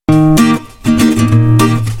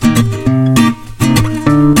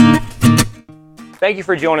Thank you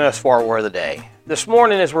for joining us for our Word of the Day. This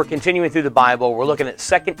morning, as we're continuing through the Bible, we're looking at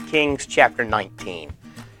 2 Kings chapter 19.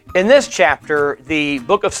 In this chapter, the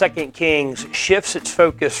book of 2 Kings shifts its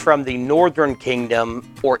focus from the northern kingdom,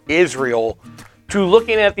 or Israel, to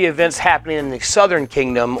looking at the events happening in the southern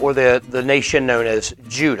kingdom, or the nation known as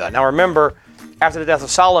Judah. Now remember, after the death of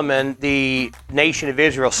Solomon, the nation of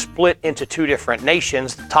Israel split into two different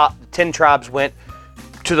nations. The top 10 tribes went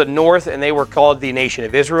to the north, and they were called the nation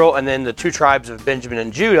of Israel, and then the two tribes of Benjamin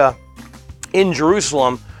and Judah in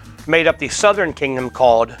Jerusalem made up the southern kingdom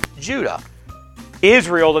called Judah.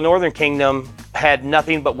 Israel, the northern kingdom, had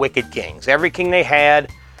nothing but wicked kings. Every king they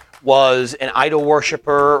had was an idol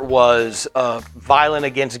worshiper, was violent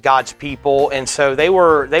against God's people, and so they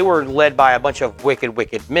were led by a bunch of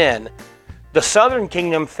wicked men. The southern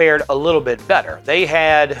kingdom fared a little bit better. They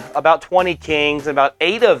had about 20 kings, and about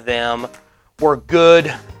 8 of them were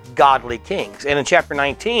good, godly kings. And in chapter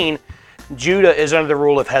 19, Judah is under the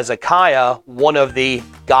rule of Hezekiah, one of the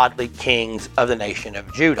godly kings of the nation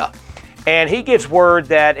of Judah. And he gets word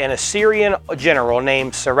that an Assyrian general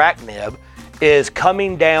named Sennacherib is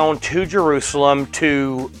coming down to Jerusalem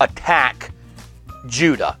to attack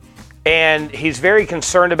Judah. And he's very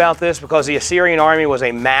concerned about this because the Assyrian army was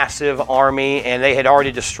a massive army and they had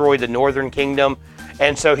already destroyed the northern kingdom.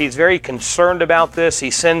 And so he's very concerned about this. He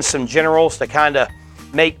sends some generals to kind of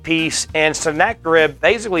make peace. And Sennacherib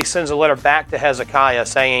basically sends a letter back to Hezekiah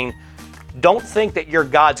saying, don't think that your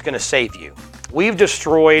God's going to save you. We've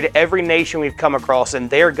destroyed every nation we've come across, and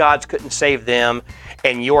their gods couldn't save them,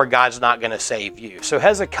 and your God's not going to save you. So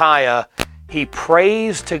Hezekiah, he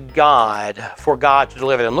prays to God for God to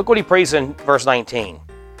deliver them. Look what he prays in verse 19.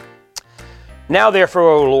 Now therefore,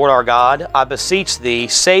 O Lord our God, I beseech thee,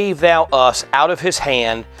 save thou us out of his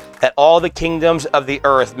hand, that all the kingdoms of the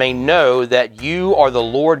earth may know that you are the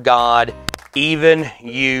Lord God, even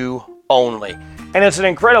you only. And it's an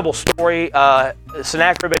incredible story.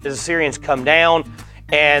 Sennacherib and the Assyrians come down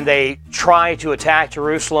and they try to attack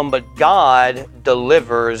Jerusalem, but God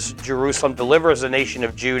delivers Jerusalem, delivers the nation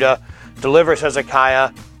of Judah, delivers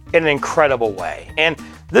Hezekiah in an incredible way. And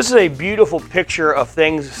this is a beautiful picture of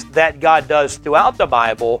things that God does throughout the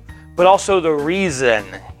Bible, but also the reason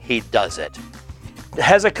he does it.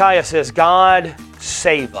 Hezekiah says, God,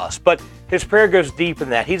 save us. But his prayer goes deep in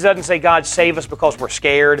that. He doesn't say, God, save us because we're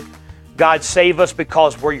scared. God, save us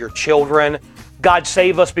because we're your children. God,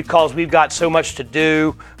 save us because we've got so much to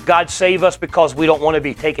do. God, save us because we don't want to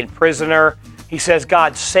be taken prisoner. He says,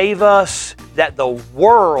 God, save us that the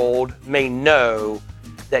world may know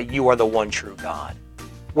that you are the one true God.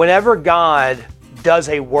 Whenever God does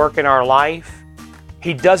a work in our life,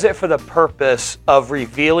 he does it for the purpose of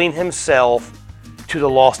revealing himself to the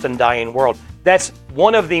lost and dying world. That's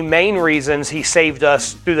one of the main reasons he saved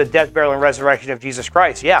us through the death, burial, and resurrection of Jesus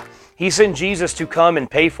Christ. Yeah, he sent Jesus to come and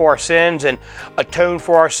pay for our sins and atone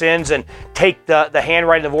for our sins and take the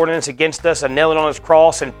handwriting of ordinance against us and nail it on his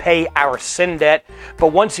cross and pay our sin debt.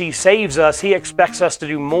 But once he saves us, he expects us to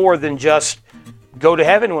do more than just go to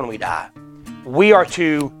heaven when we die. We are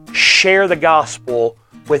to share the gospel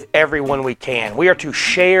with everyone we can. We are to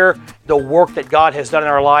share the work that God has done in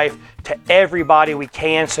our life to everybody we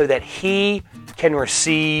can so that he can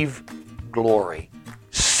receive glory.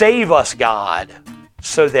 Save us, God,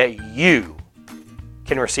 so that you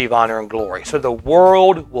can receive honor and glory. So the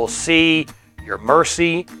world will see your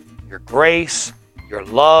mercy, your grace, your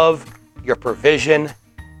love, your provision,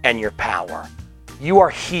 and your power. You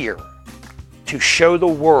are here to show the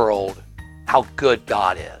world how good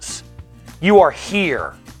God is. You are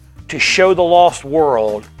here to show the lost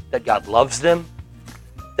world that God loves them,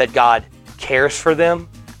 that God cares for them,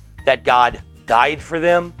 that God died for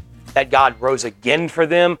them, that God rose again for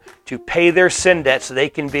them to pay their sin debt so they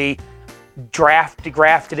can be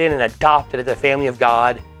grafted in and adopted into the family of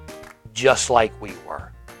God just like we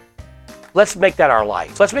were. Let's make that our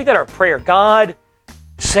life. Let's make that our prayer. God,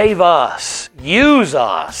 save us. Use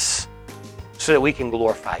us so that we can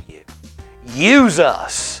glorify you. Use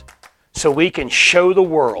us so we can show the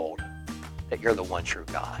world that you're the one true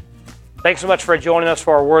God. Thanks so much for joining us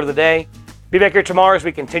for our Word of the Day. Be back here tomorrow as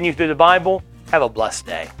we continue through the Bible. Have a blessed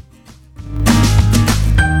day.